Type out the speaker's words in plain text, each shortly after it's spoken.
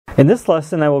In this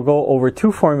lesson I will go over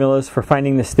two formulas for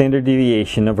finding the standard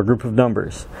deviation of a group of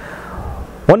numbers.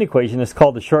 One equation is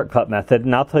called the shortcut method,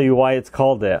 and I'll tell you why it's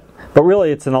called that. But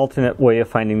really it's an alternate way of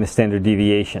finding the standard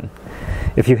deviation.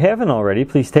 If you haven't already,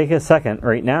 please take a second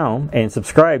right now and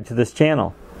subscribe to this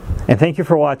channel. And thank you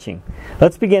for watching.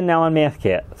 Let's begin now on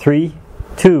MathCat. 3,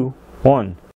 2,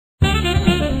 1.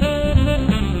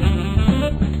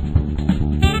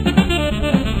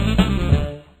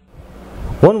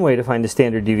 One way to find the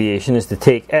standard deviation is to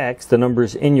take x, the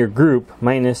numbers in your group,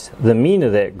 minus the mean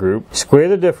of that group, square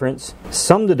the difference,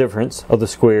 sum the difference of the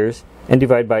squares, and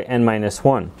divide by n minus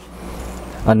 1.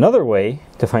 Another way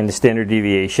to find the standard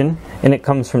deviation, and it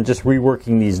comes from just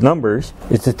reworking these numbers,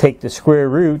 is to take the square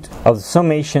root of the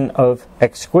summation of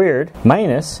x squared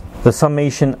minus the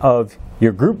summation of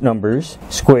your group numbers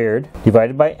squared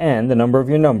divided by n, the number of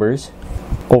your numbers,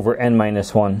 over n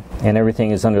minus 1, and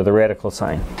everything is under the radical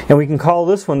sign. And we can call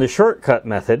this one the shortcut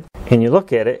method, and you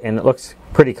look at it and it looks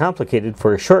pretty complicated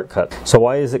for a shortcut. So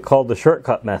why is it called the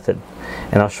shortcut method?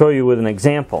 And I'll show you with an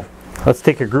example. Let's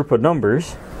take a group of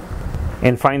numbers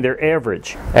and find their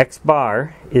average. X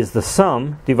bar is the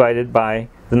sum divided by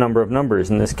the number of numbers,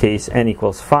 in this case n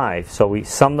equals 5. So we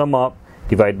sum them up,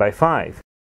 divide by 5.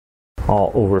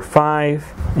 All over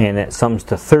 5, and that sums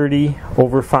to 30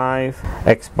 over 5.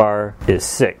 X bar is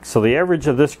 6. So the average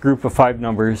of this group of 5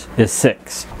 numbers is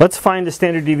 6. Let's find the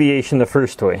standard deviation the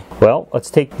first way. Well, let's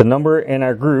take the number in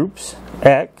our groups,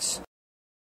 x,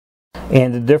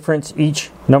 and the difference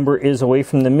each number is away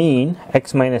from the mean,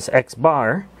 x minus x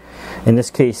bar. In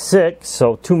this case 6,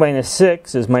 so 2 minus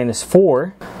 6 is minus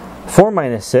 4. 4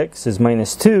 minus 6 is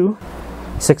minus 2.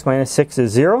 6 minus 6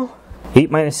 is 0. 8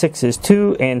 minus 6 is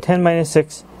 2, and 10 minus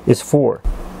 6 is 4.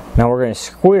 Now we're going to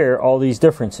square all these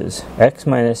differences. X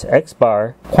minus x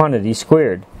bar, quantity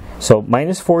squared. So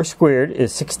minus 4 squared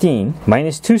is 16,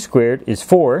 minus 2 squared is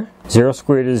 4, 0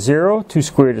 squared is 0, 2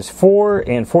 squared is 4,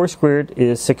 and 4 squared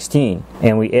is 16.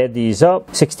 And we add these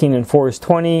up, 16 and 4 is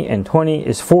 20, and 20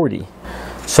 is 40.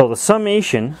 So the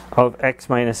summation of x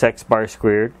minus x bar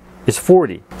squared is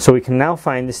 40. So we can now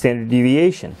find the standard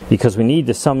deviation, because we need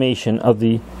the summation of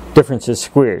the differences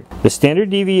squared. The standard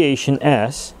deviation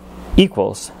S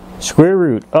equals square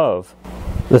root of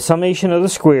the summation of the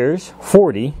squares,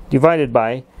 40, divided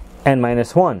by n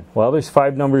minus 1. Well, there's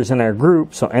 5 numbers in our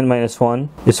group, so n minus 1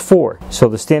 is 4. So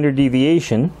the standard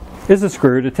deviation is the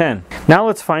square root of 10. Now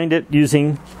let's find it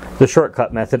using the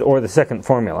shortcut method, or the second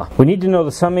formula. We need to know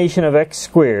the summation of x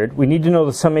squared, we need to know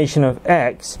the summation of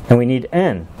x, and we need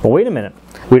n. But wait a minute,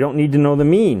 we don't need to know the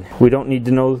mean. We don't need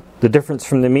to know the difference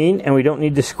from the mean, and we don't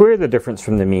need to square the difference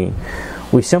from the mean.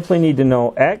 We simply need to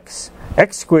know x,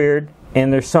 x squared,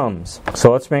 and their sums.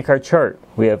 So let's make our chart.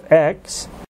 We have x,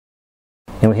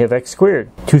 and we have x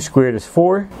squared. 2 squared is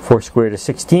 4, 4 squared is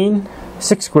 16,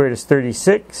 6 squared is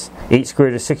 36, 8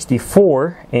 squared is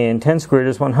 64, and 10 squared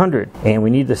is 100. And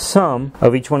we need the sum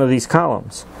of each one of these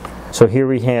columns. So here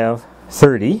we have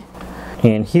 30,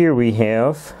 and here we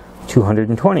have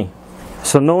 220.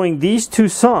 So knowing these two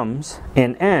sums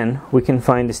and n, we can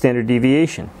find the standard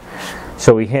deviation.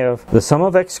 So we have the sum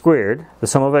of x squared. The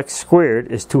sum of x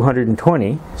squared is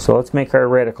 220. So let's make our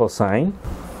radical sign.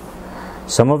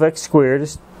 Sum of x squared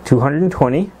is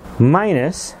 220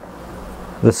 minus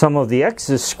the sum of the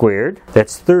x's squared,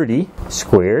 that's 30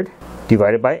 squared,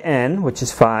 divided by n, which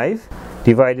is 5,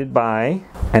 divided by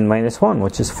n minus 1,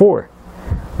 which is 4.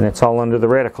 And it's all under the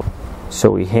radical. So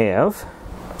we have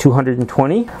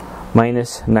 220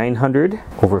 minus 900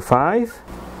 over 5,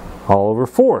 all over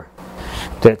 4.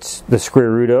 That's the square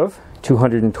root of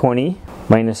 220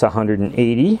 minus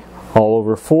 180, all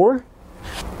over 4.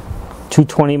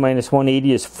 220 minus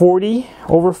 180 is 40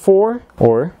 over 4,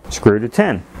 or square root of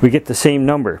 10. We get the same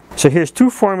number. So here's two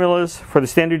formulas for the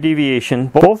standard deviation.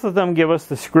 Both of them give us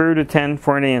the square root of 10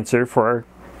 for an answer for our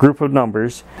group of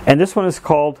numbers. And this one is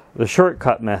called the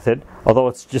shortcut method, although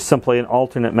it's just simply an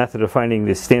alternate method of finding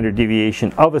the standard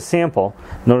deviation of a sample.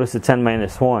 Notice it's n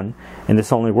minus 1, and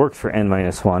this only works for n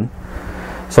minus 1.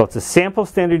 So it's a sample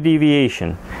standard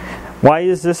deviation. Why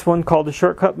is this one called the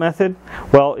shortcut method?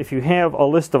 Well, if you have a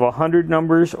list of 100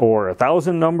 numbers or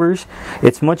 1,000 numbers,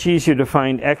 it's much easier to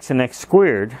find x and x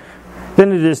squared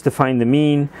than it is to find the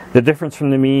mean, the difference from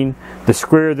the mean, the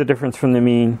square of the difference from the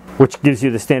mean, which gives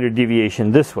you the standard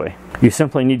deviation this way. You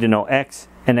simply need to know x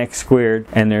and x squared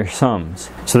and their sums.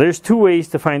 So there's two ways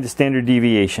to find the standard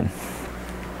deviation.